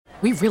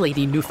We really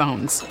need new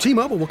phones.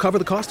 T-Mobile will cover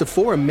the cost of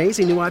 4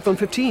 amazing new iPhone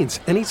 15s,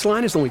 and each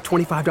line is only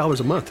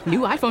 $25 a month. New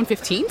iPhone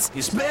 15s?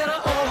 It's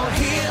better over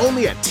here.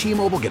 Only at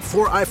T-Mobile, get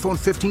 4 iPhone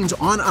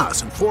 15s on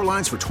us and 4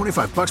 lines for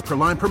 $25 per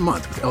line per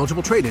month with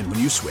eligible trade-in when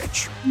you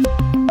switch.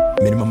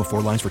 Minimum of 4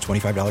 lines for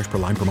 $25 per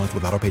line per month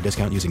with autopay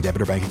discount using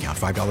debit or bank account.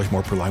 $5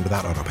 more per line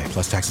without autopay,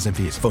 plus taxes and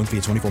fees. Phone fee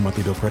at 24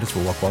 monthly bill credits for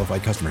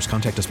well-qualified customers.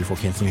 Contact us before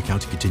canceling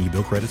account to continue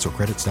bill credits or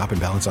credit stop and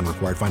balance on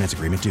required finance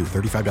agreement due.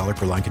 $35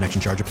 per line connection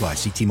charge applies.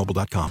 See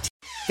T-Mobile.com.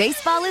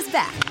 Baseball is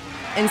back,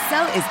 and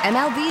so is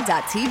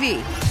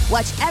MLB.tv.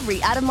 Watch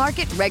every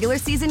out-of-market regular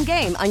season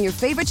game on your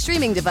favorite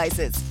streaming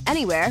devices.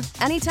 Anywhere,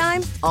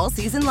 anytime, all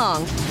season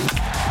long.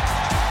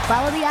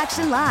 Follow the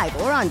action live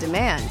or on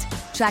demand.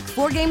 Track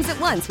 4 games at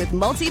once with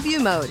multi-view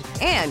mode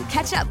and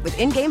catch up with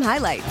in-game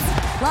highlights.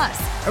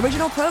 Plus,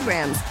 original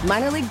programs,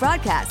 minor league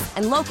broadcasts,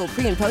 and local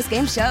pre- and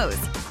post-game shows.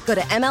 Go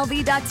to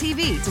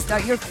MLB.tv to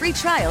start your free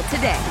trial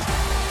today.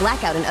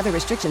 Blackout and other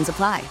restrictions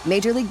apply.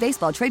 Major League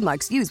Baseball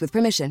trademarks used with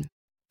permission.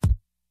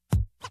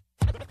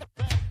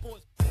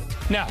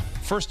 Now,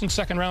 first and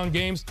second round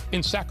games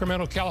in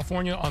Sacramento,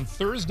 California on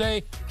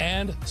Thursday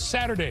and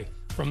Saturday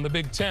from the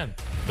Big Ten.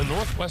 The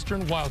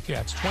Northwestern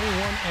Wildcats,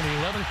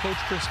 21-11. Coach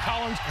Chris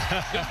Collins,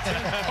 Big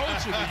Ten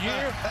Coach of the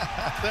Year.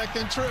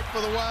 Second trip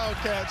for the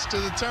Wildcats to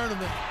the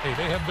tournament. Hey,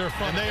 they have their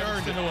fun. And they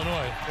earned it.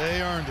 Illinois.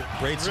 They earned it.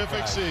 Great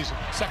Terrific season.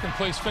 Second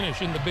place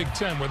finish in the Big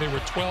Ten where they were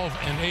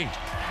 12-8.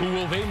 Who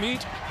will they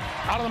meet?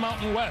 Out of the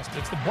Mountain West,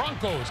 it's the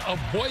Broncos of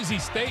Boise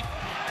State.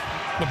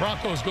 The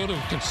Broncos go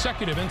to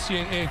consecutive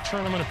NCAA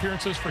tournament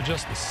appearances for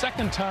just the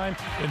second time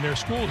in their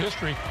school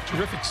history.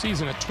 Terrific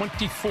season at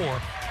 24-9.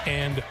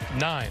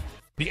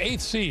 The 8th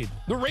seed,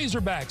 the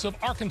Razorbacks of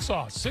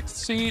Arkansas, 6th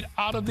seed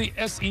out of the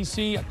SEC,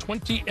 a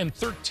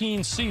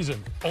 20-13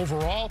 season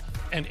overall,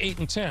 and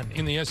 8-10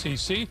 in the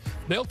SEC.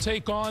 They'll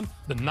take on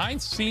the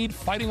 9th seed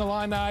Fighting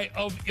Illini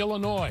of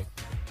Illinois,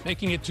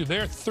 making it to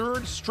their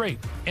 3rd straight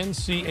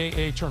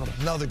NCAA tournament.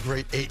 Another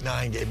great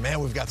 8-9 game.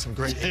 Man, we've got some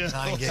great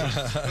 8-9 games.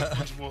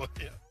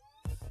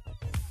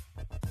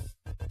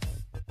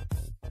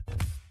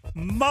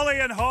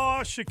 Mully and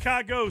Haw,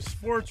 Chicago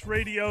Sports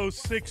Radio,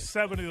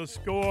 670 The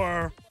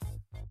Score.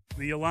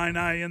 The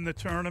Illini in the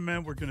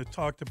tournament. We're going to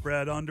talk to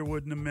Brad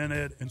Underwood in a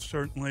minute, and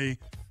certainly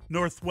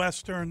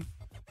Northwestern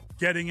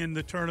getting in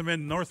the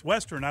tournament.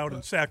 Northwestern out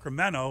in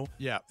Sacramento.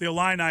 Yeah. The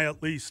Illini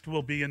at least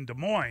will be in Des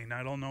Moines.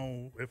 I don't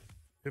know if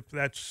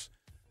that's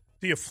 –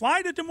 do you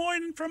fly to Des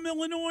Moines from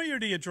Illinois or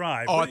do you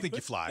drive? Oh, I think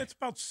you fly. It's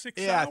about 6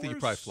 hours. Yeah, I think you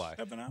probably fly.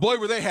 7 hours? Boy,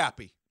 were they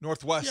happy,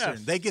 Northwestern.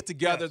 Yes. They get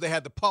together. Yes. They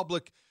had the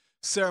public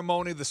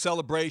ceremony, the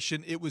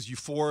celebration. It was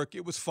euphoric.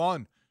 It was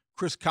fun.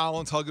 Chris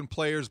Collins hugging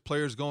players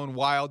going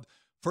wild.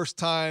 First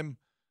time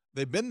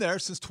they've been there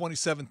since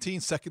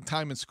 2017, second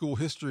time in school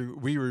history.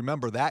 We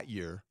remember that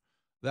year.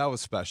 That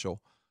was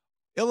special.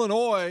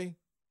 Illinois,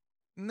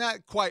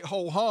 not quite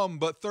ho-hum,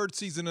 but 3rd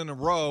season in a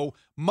row,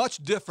 much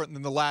different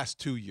than the last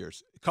 2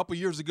 years. A couple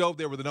years ago,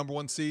 they were the number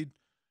 1 seed.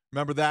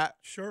 Remember that?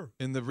 Sure.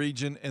 In the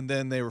region, and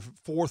then they were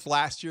 4th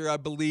last year, I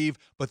believe,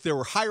 but there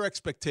were higher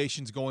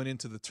expectations going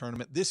into the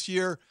tournament. This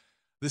year,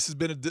 this has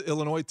been an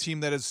Illinois team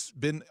that has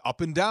been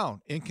up and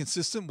down,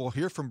 inconsistent. We'll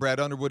hear from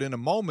Brad Underwood in a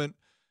moment.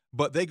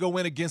 But they go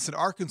in against an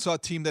Arkansas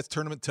team that's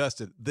tournament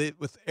tested.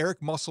 With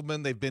Eric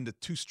Musselman, they've been to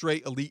 2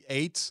 straight Elite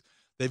Eights.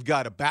 They've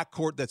got a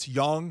backcourt that's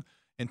young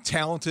and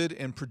talented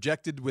and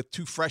projected with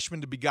 2 freshmen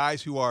to be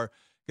guys who are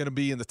going to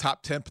be in the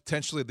top 10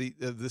 potentially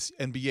of this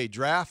NBA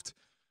draft.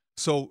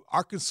 So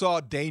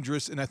Arkansas,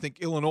 dangerous, and I think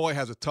Illinois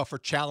has a tougher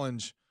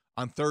challenge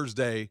on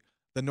Thursday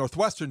than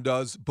Northwestern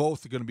does.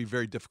 Both are going to be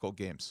very difficult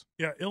games.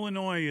 Yeah,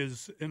 Illinois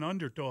is an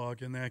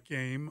underdog in that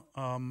game,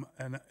 and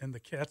the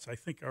Cats, I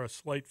think, are a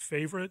slight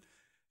favorite,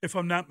 if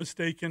I'm not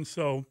mistaken.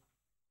 So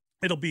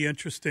it'll be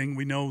interesting.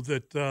 We know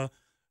that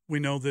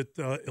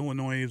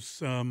Illinois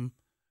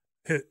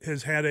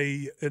has had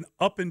an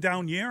up and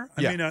down year.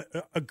 I mean,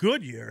 a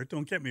good year.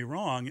 Don't get me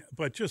wrong,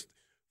 but just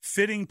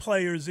fitting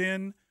players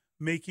in,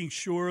 making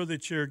sure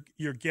that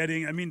you're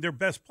getting. I mean, their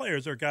best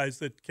players are guys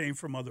that came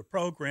from other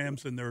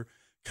programs, and they're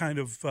kind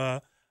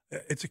of.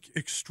 It's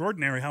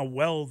extraordinary how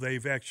well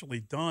they've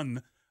actually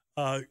done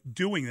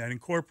doing that,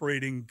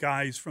 incorporating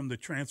guys from the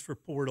transfer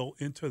portal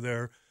into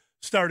their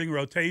starting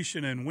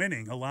rotation and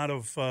winning. A lot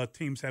of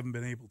teams haven't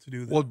been able to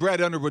do that. Well,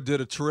 Brad Underwood did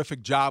a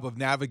terrific job of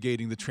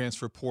navigating the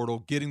transfer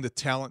portal, getting the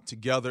talent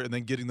together, and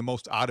then getting the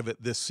most out of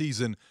it this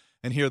season.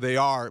 And here they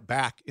are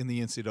back in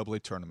the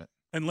NCAA tournament.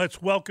 And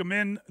let's welcome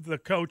in the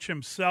coach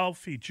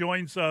himself. He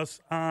joins us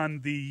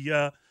on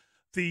the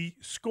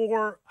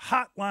Score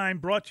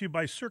Hotline, brought to you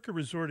by Circa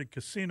Resort and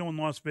Casino in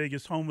Las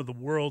Vegas, home of the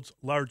world's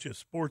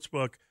largest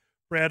sportsbook.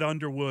 Brad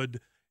Underwood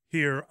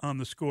here on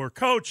the Score.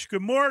 Coach,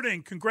 good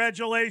morning.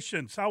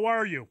 Congratulations. How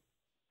are you?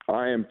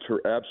 I am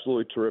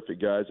absolutely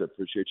terrific, guys. I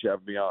appreciate you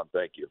having me on.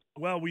 Thank you.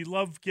 Well, we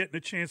love getting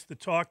a chance to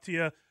talk to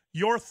you.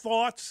 Your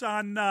thoughts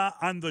on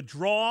the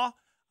draw?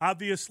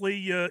 Obviously,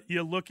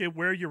 you look at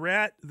where you're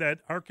at. That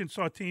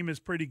Arkansas team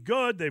is pretty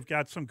good. They've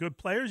got some good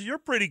players. You're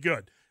pretty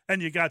good,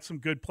 and you got some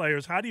good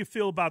players. How do you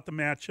feel about the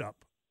matchup?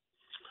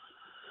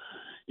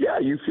 Yeah,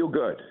 you feel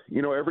good.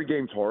 Every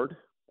game's hard.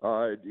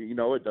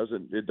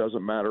 It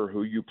doesn't matter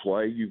who you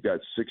play. You've got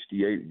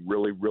 68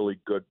 really, really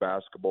good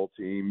basketball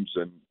teams,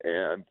 and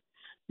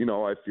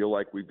I feel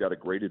like we've got a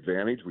great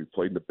advantage. We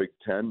played in the Big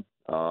Ten.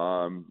 It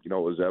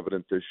was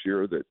evident this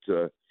year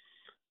that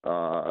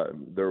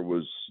there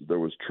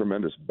was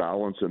tremendous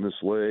balance in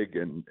this league,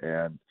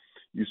 and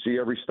you see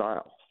every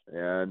style.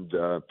 And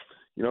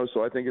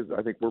so I think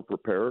we're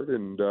prepared,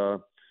 and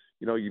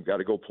you've got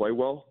to go play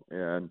well.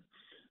 And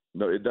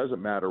no, it doesn't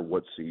matter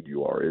what seed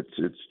you are.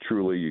 It's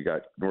truly, you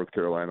got North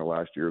Carolina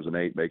last year as an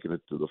 8 making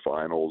it to the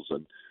finals,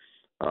 and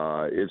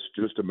it's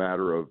just a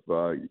matter of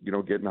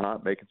getting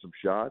hot, making some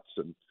shots,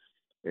 and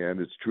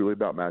it's truly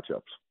about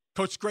matchups.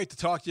 Coach, great to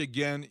talk to you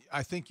again.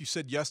 I think you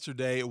said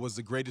yesterday it was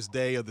the greatest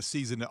day of the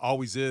season. It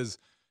always is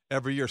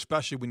every year,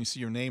 especially when you see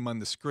your name on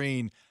the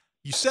screen.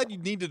 You said you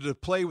needed to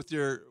play with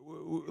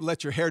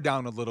let your hair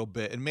down a little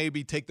bit and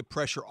maybe take the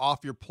pressure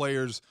off your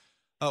players.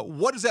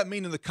 What does that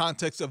mean in the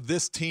context of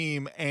this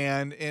team,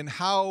 and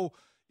how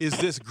is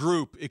this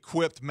group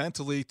equipped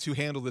mentally to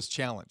handle this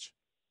challenge?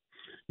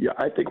 Yeah,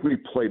 I think we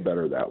play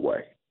better that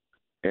way.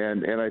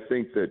 And I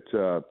think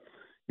that,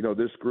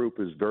 this group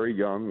is very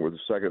young. We're the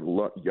second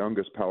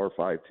youngest Power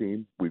 5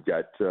 team. We've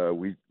got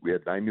we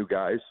had 9 new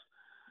guys,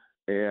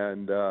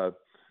 and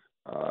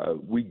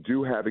we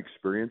do have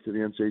experience in the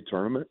NCAA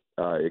tournament.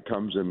 It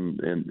comes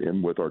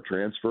in with our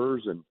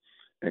transfers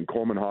and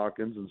Coleman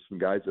Hawkins and some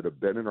guys that have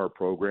been in our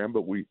program,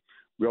 but we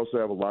also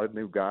have a lot of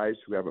new guys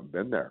who haven't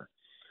been there.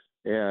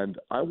 And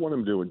I want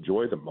them to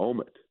enjoy the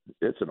moment.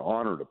 It's an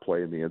honor to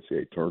play in the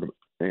NCAA tournament.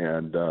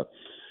 And,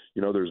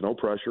 there's no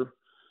pressure.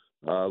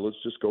 Let's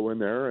just go in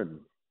there and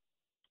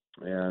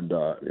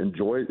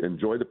enjoy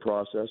the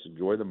process,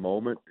 enjoy the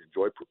moment,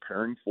 enjoy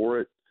preparing for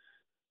it.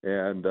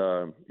 And,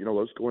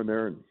 let's go in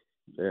there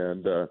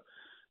and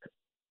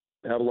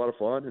have a lot of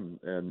fun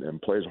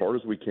and play as hard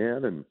as we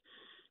can. And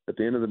at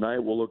the end of the night,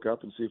 we'll look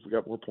up and see if we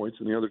got more points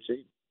than the other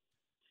team.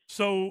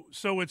 So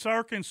it's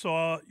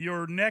Arkansas.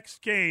 Your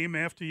next game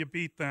after you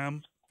beat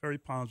them, very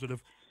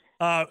positive,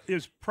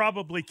 is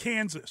probably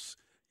Kansas.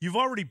 You've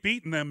already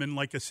beaten them in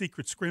like a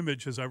secret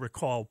scrimmage, as I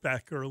recall,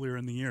 back earlier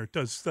in the year.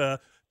 Does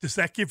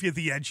that give you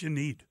the edge you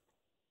need?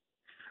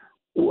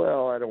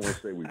 Well, I don't want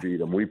to say we beat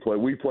them. We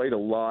played a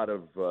lot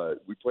of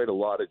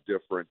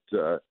different.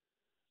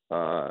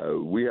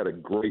 We had a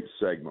great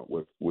segment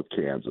with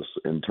Kansas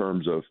in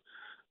terms of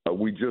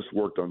we just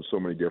worked on so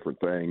many different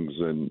things,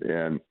 and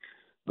it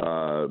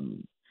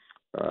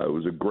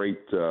was great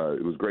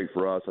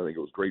for us. I think it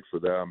was great for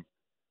them.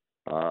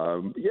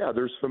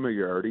 There's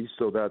familiarity,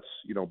 so that's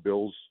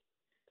Bill's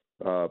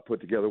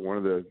put together one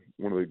of the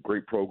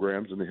great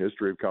programs in the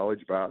history of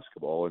college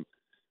basketball, and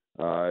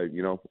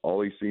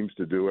all he seems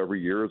to do every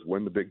year is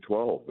win the Big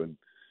 12, and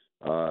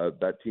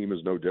that team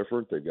is no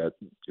different. They've got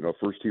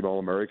first team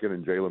All-American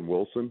and Jalen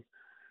Wilson,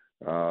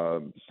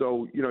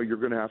 so you're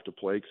going to have to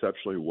play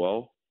exceptionally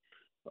well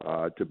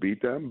to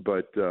beat them,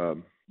 but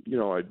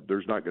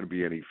there's not going to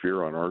be any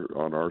fear on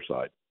our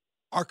side.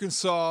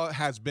 Arkansas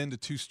has been to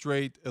 2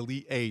 straight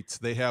Elite Eights.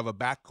 They have a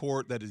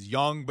backcourt that is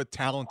young but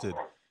talented.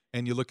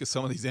 And you look at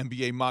some of these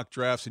NBA mock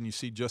drafts and you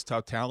see just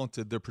how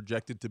talented they're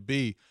projected to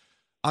be.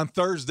 On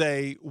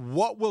Thursday,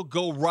 what will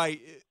go right?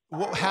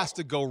 What has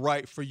to go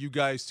right for you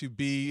guys to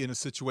be in a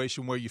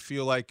situation where you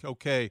feel like,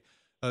 okay,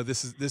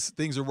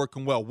 things are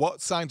working well?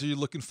 What signs are you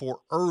looking for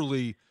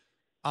early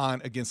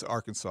on against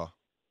Arkansas?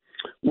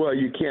 Well,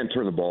 you can't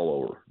turn the ball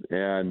over,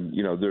 and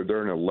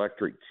they're an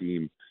electric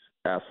team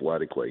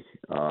athletically.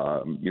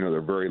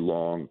 They're very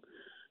long.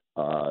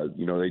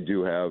 They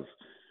do have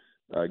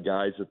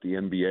guys that the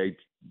NBA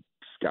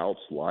scouts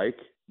like.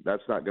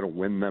 That's not going to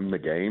win them the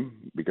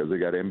game because they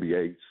got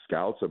NBA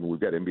scouts. I mean, we've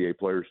got NBA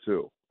players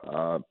too.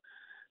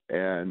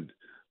 And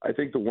I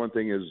think the one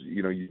thing is,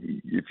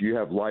 if you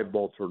have live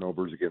ball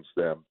turnovers against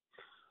them,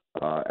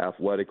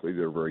 athletically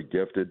they're very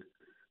gifted.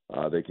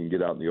 They can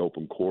get out in the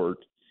open court.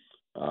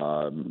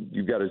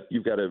 You've got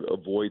to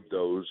avoid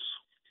those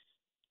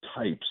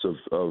types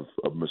of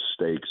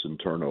mistakes and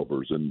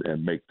turnovers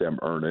and make them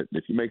earn it.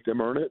 And if you make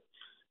them earn it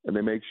and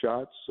they make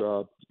shots,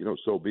 so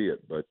be it.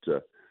 But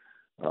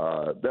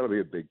that'll be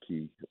a big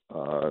key,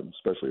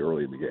 especially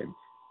early in the game.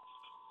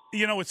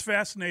 It's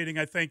fascinating,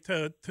 I think,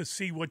 to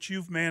see what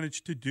you've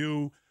managed to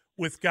do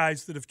with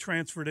guys that have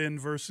transferred in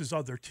versus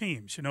other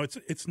teams.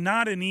 It's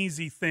not an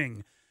easy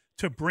thing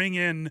to bring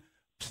in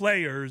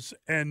players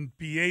and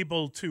be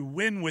able to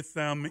win with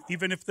them,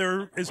 even if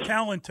they're as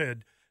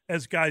talented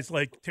as guys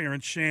like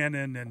Terrence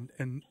Shannon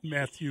and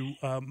Matthew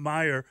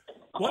Meyer.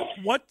 What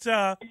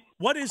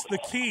is the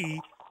key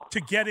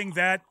to getting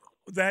that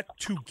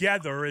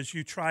together as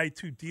you try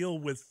to deal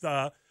with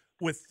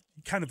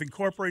kind of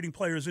incorporating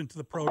players into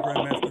the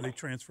program after they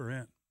transfer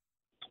in?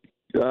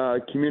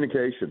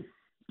 Communication.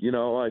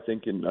 I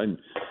think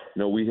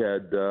we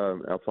had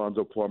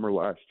Alfonso Plummer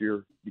last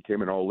year,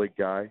 became an all-league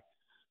guy.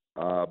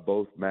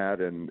 Both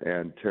Matt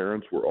and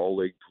Terrence were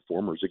all-league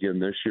performers again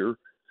this year.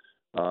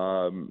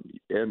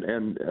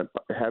 And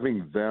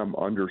having them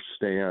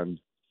understand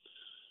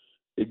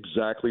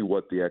exactly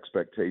what the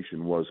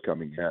expectation was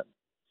coming in.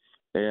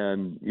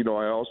 And,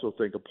 I also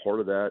think a part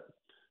of that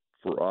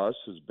for us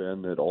has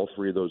been that all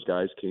three of those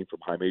guys came from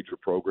high major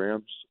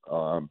programs.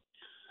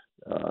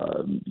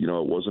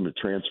 It wasn't a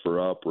transfer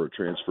up or a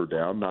transfer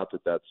down. Not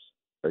that that's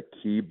a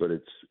key, but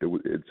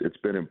it's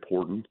been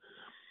important.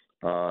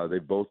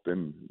 They've both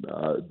been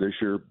this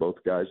year.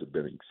 Both guys have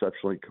been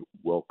exceptionally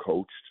well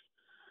coached.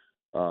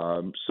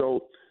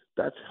 So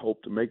that's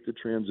helped to make the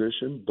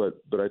transition.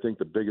 But I think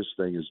the biggest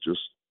thing is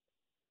just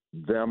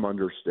them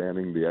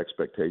understanding the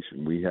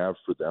expectation we have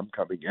for them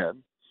coming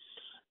in,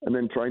 and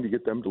then trying to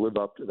get them to live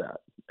up to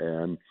that.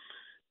 And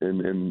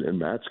in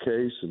Matt's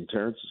case and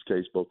Terrence's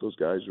case, both those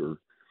guys are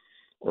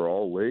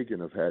all league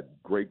and have had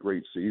great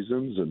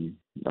seasons, and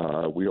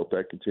we hope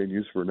that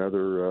continues for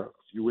another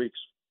few weeks.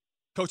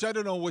 Coach, I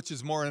don't know which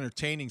is more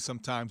entertaining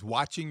sometimes,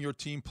 watching your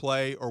team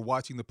play or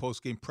watching the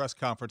post-game press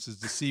conferences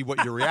to see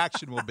what your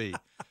reaction will be.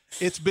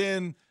 It's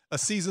been a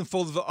season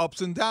full of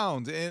ups and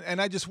downs,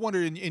 and I just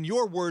wonder, in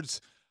your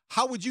words,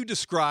 how would you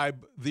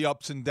describe the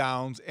ups and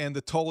downs and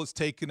the toll it's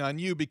taken on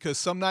you? Because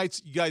some nights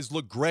you guys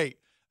look great,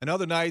 and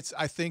other nights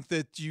I think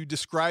that you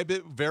describe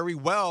it very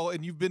well,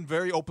 and you've been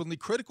very openly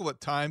critical at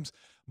times,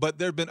 but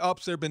there have been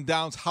ups, there have been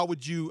downs. How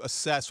would you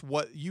assess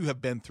what you have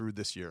been through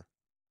this year?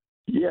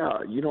 Yeah,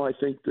 I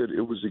think that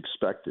it was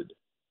expected.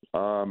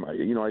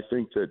 I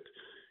think that,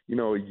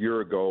 a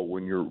year ago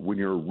when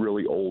you're a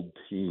really old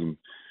team,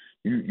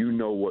 you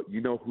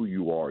know who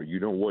you are, you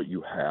know what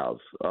you have.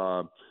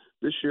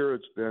 This year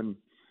it's been,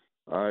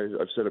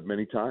 I've said it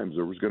many times,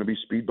 there was going to be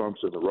speed bumps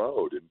in the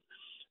road,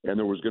 and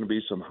there was going to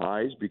be some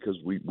highs because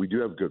we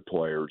do have good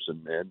players,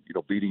 and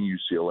beating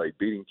UCLA,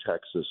 beating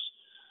Texas,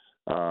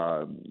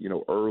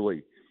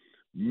 early,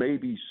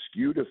 maybe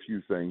skewed a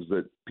few things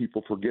that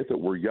people forget that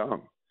we're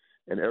young.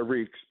 And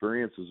every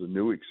experience is a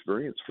new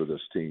experience for this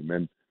team,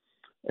 and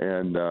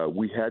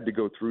we had to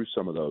go through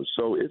some of those.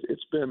 So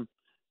it's been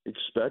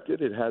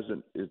expected.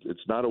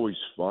 It's not always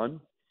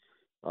fun.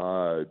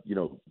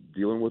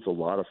 Dealing with a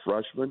lot of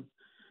freshmen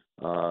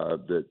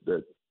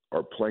that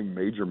are playing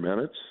major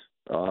minutes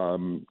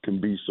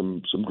can be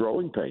some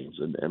growing pains,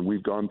 and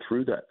we've gone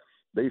through that.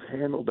 They've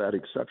handled that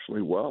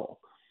exceptionally well,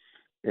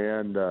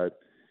 and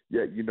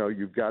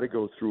you've got to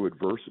go through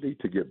adversity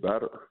to get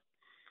better.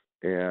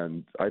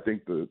 And I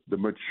think the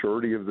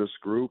maturity of this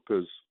group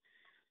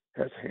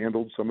has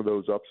handled some of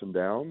those ups and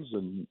downs,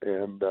 and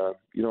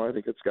I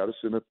think it's got us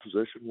in a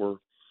position where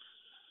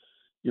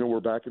we're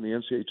back in the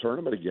NCAA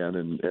tournament again,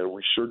 and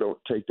we sure don't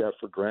take that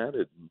for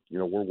granted.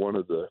 We're one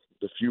of the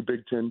few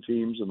Big Ten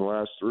teams in the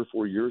last 3 or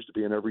 4 years to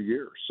be in every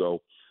year,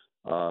 so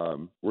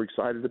we're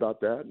excited about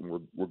that,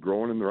 and we're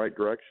growing in the right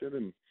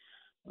direction.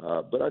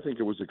 But I think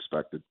it was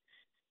expected.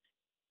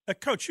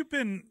 Coach, you've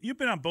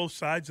been on both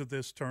sides of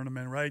this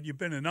tournament, right? You've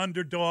been an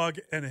underdog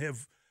and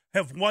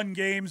have won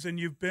games, and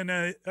you've been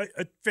a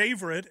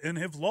favorite and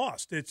have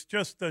lost. It's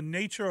just the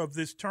nature of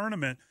this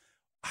tournament.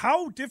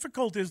 How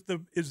difficult is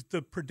the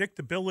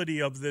predictability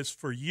of this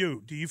for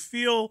you? Do you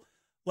feel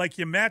like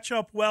you match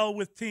up well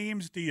with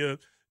teams? Do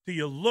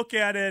you look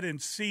at it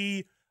and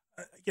see?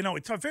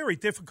 It's a very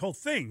difficult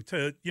thing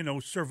to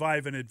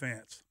survive in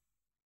advance.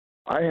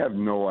 I have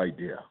no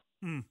idea.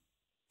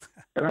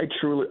 And I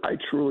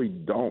truly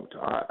don't.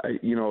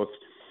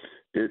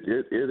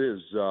 It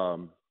is.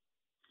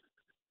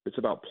 It's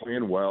about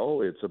playing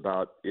well. It's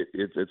about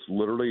it's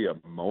literally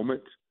a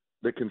moment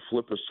that can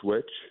flip a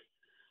switch.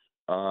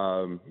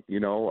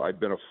 I've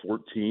been a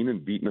 14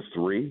 and beaten a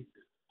 3.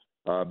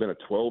 I've been a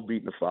 12,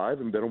 beaten a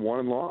 5, and been a 1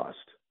 and lost.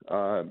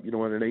 And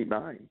an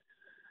 8-9.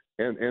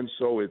 And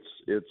so it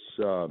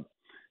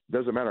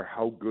doesn't matter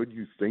how good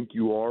you think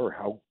you are or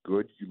how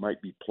good you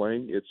might be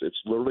playing. It's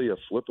literally a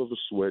flip of a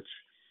switch.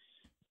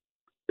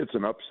 It's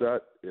an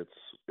upset.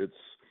 It's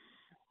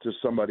to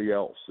somebody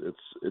else.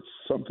 It's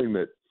something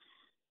that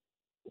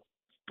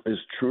is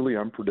truly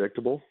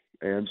unpredictable,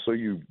 and so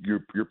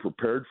you're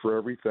prepared for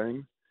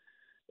everything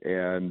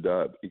and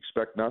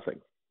expect nothing.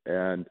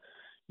 And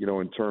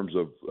in terms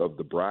of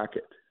the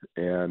bracket,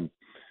 and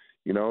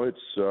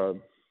it's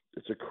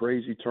a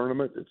crazy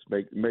tournament.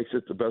 Makes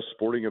it the best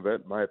sporting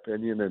event in my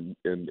opinion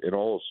in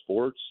all of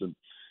sports, and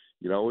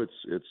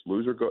it's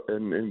lose or go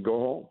and go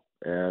home,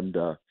 and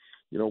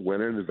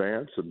win in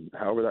advance, and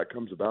however that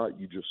comes about,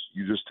 you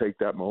just take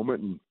that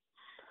moment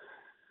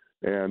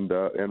and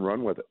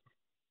run with it.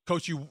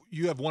 Coach,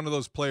 you have one of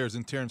those players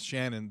in Terrence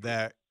Shannon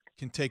that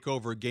can take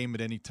over a game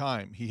at any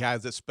time. He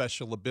has that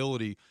special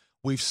ability.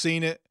 We've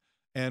seen it,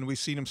 and we've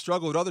seen him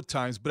struggle at other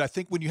times. But I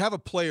think when you have a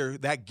player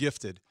that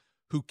gifted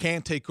who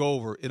can take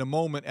over in a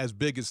moment as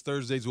big as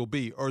Thursdays will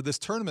be, or this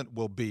tournament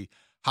will be,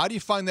 how do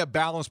you find that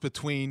balance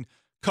between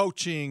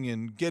coaching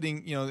and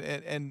getting,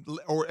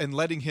 and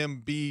letting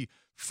him be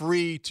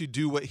free to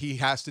do what he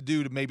has to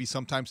do to maybe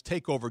sometimes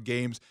take over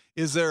games?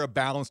 Is there a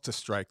balance to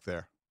strike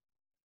there?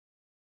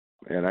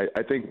 And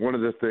I think one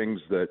of the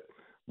things that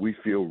we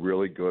feel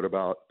really good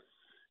about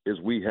is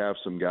we have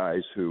some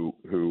guys who,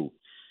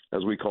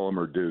 as we call them,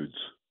 are dudes.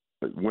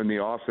 When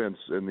the offense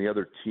and the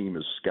other team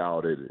is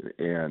scouted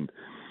and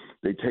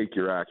they take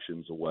your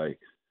actions away,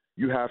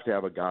 you have to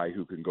have a guy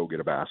who can go get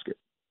a basket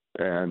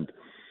and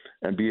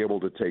be able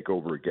to take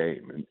over a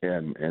game.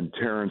 And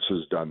Terrence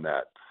has done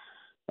that.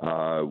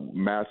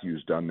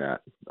 Matthew's done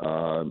that.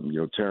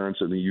 Terrence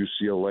in the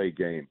UCLA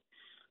game,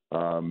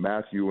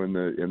 Matthew in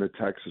the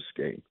Texas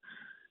game.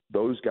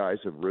 Those guys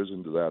have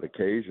risen to that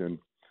occasion,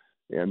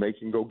 and they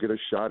can go get a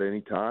shot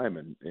anytime.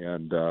 And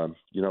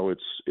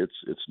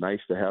it's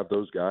nice to have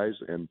those guys.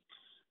 And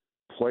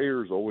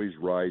players always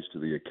rise to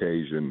the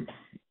occasion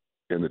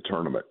in the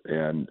tournament.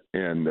 And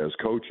as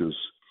coaches,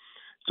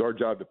 it's our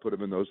job to put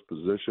them in those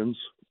positions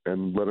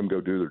and let them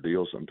go do their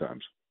deal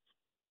sometimes.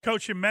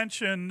 Coach, you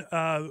mentioned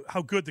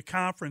how good the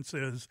conference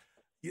is.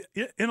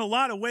 In a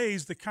lot of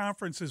ways, the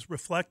conference is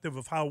reflective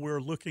of how we're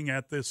looking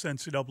at this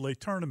NCAA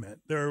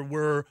tournament. There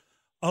were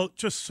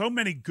just so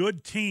many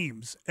good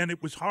teams, and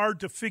it was hard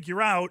to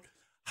figure out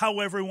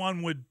how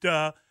everyone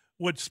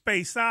would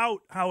space out,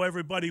 how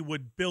everybody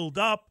would build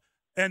up.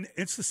 And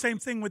it's the same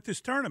thing with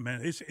this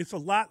tournament. It's a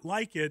lot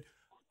like it.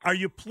 Are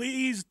you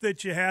pleased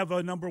that you have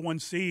a number one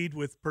seed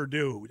with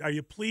Purdue? Are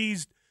you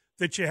pleased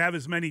that you have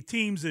as many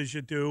teams as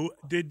you do?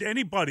 Did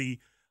anybody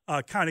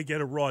kind of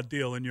get a raw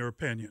deal, in your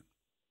opinion?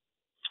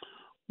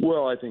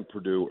 Well, I think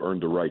Purdue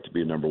earned the right to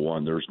be number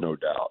one. There's no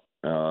doubt.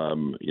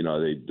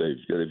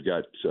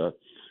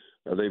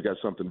 They've got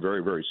something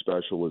very, very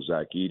special with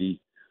Zach Edey.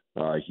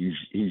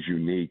 He's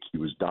unique. He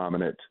was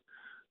dominant.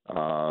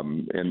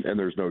 And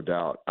there's no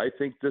doubt. I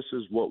think this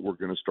is what we're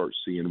going to start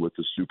seeing with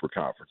the super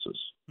conferences.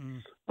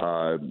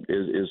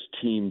 Is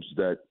teams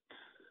that,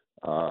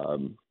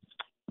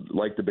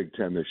 like the Big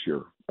Ten this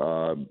year,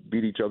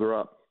 beat each other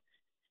up.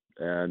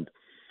 And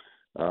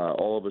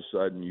all of a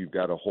sudden you've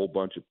got a whole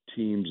bunch of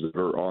teams that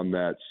are on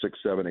that 6,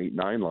 7, 8,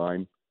 9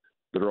 line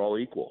that are all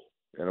equal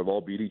and have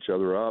all beat each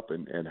other up,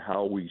 and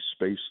how we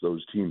space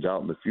those teams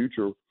out in the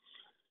future.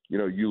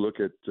 You look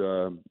at,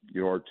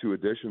 our two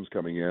additions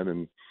coming in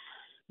and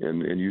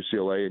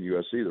UCLA and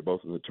USC, they're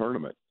both in the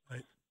tournament.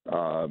 Right.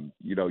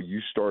 You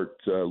start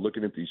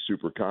looking at these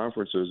super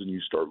conferences, and you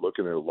start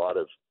looking at a lot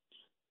of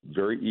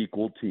very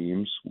equal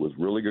teams with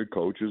really good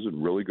coaches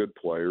and really good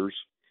players.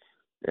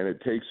 And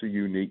it takes a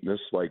uniqueness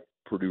like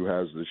Purdue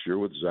has this year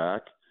with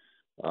Zach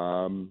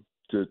to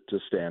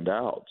stand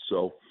out.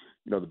 So,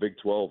 the Big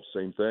 12,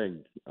 same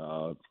thing.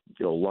 A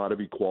lot of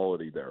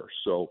equality there.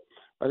 So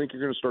I think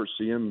you're going to start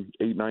seeing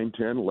 8, 9,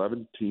 10,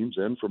 11 teams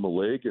in from a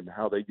league, and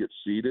how they get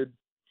seeded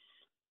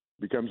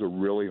becomes a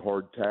really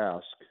hard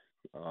task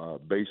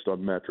based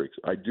on metrics.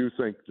 I do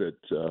think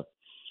that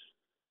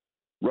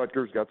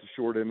Rutgers got the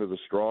short end of the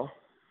straw.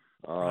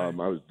 I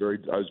was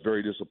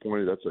very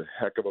disappointed. That's a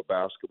heck of a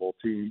basketball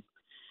team.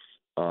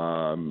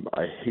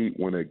 I hate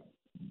when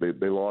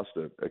they lost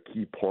a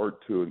key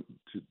part to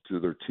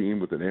their team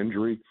with an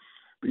injury,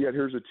 but yet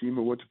here's a team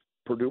that went to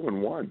Purdue and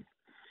won.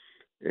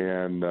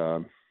 And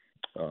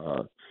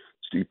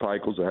Steve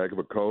Pikiell's a heck of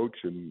a coach,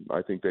 and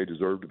I think they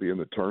deserve to be in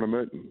the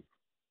tournament.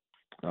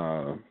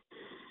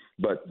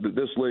 But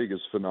this league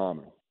is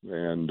phenomenal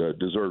and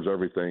deserves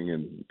everything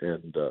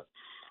and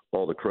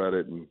all the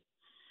credit, and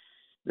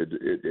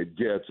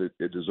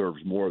it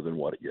deserves more than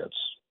what it gets.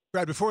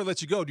 Brad, before I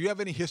let you go, do you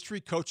have any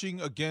history coaching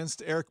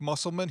against Eric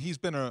Musselman? He's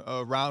been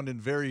around in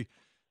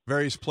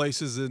various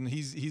places, and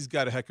he's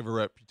got a heck of a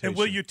reputation. And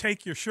will you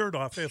take your shirt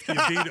off after you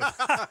beat him?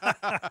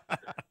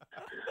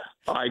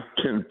 I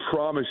can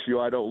promise you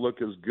I don't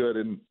look as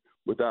good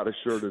without a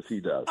shirt as he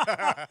does.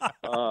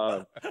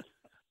 I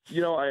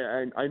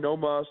know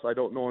Muss. I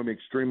don't know him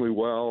extremely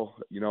well.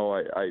 We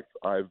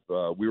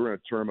were in a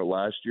tournament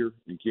last year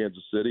in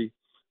Kansas City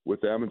with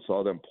them and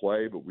saw them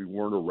play, but we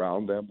weren't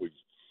around them.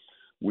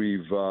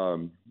 He's got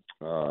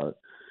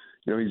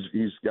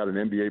an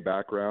NBA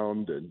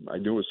background, and I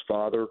knew his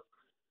father.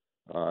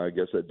 I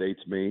guess that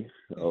dates me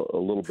a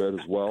little bit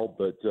as well,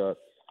 but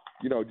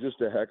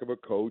just a heck of a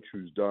coach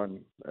who's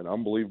done an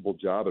unbelievable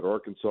job at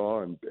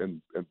Arkansas and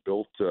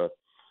built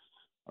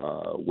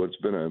what's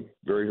been a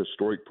very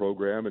historic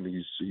program, and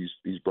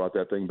he's brought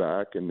that thing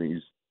back, and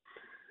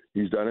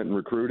he's done it in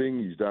recruiting,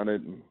 he's done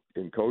it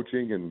in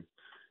coaching, and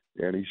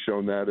he's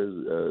shown that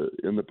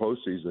in the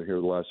postseason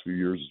here the last few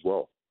years as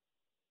well.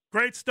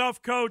 Great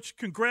stuff, Coach.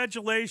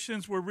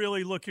 Congratulations. We're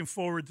really looking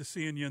forward to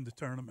seeing you in the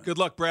tournament. Good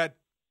luck, Brad.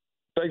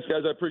 Thanks,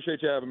 guys. I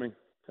appreciate you having me.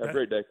 Have a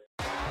great day.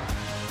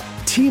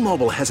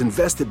 T-Mobile has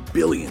invested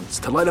billions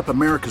to light up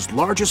America's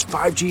largest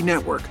 5G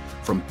network,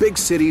 from big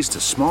cities to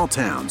small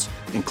towns,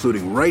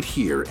 including right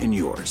here in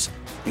yours.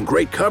 And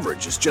great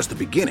coverage is just the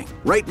beginning.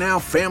 Right now,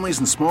 families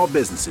and small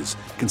businesses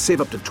can save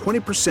up to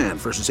 20%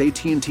 versus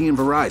AT&T and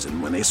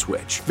Verizon when they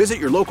switch. Visit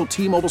your local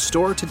T-Mobile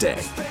store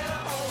today.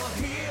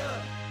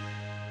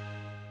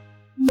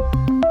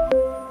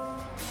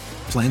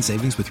 Plan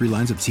savings with 3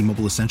 lines of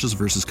T-Mobile Essentials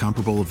versus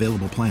comparable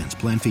available plans.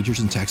 Plan features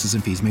and taxes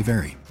and fees may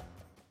vary.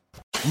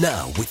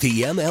 Now, with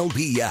the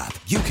MLB app,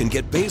 you can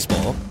get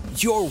baseball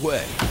your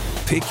way.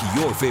 Pick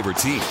your favorite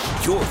team,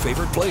 your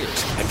favorite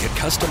players, and get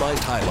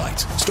customized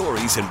highlights,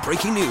 stories, and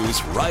breaking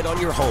news right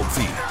on your home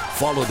feed.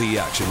 Follow the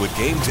action with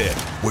Game Day,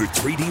 where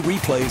 3D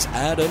replays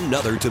add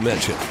another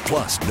dimension.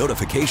 Plus,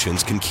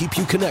 notifications can keep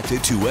you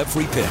connected to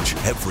every pitch,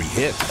 every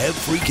hit,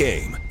 every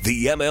game.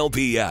 The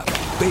MLB app.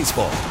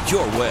 Baseball,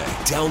 your way.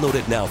 Download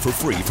it now for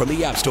free from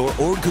the App Store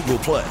or Google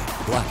Play.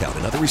 Blackout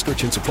and other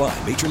restrictions apply.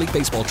 Major League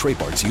Baseball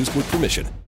trademarks used with permission.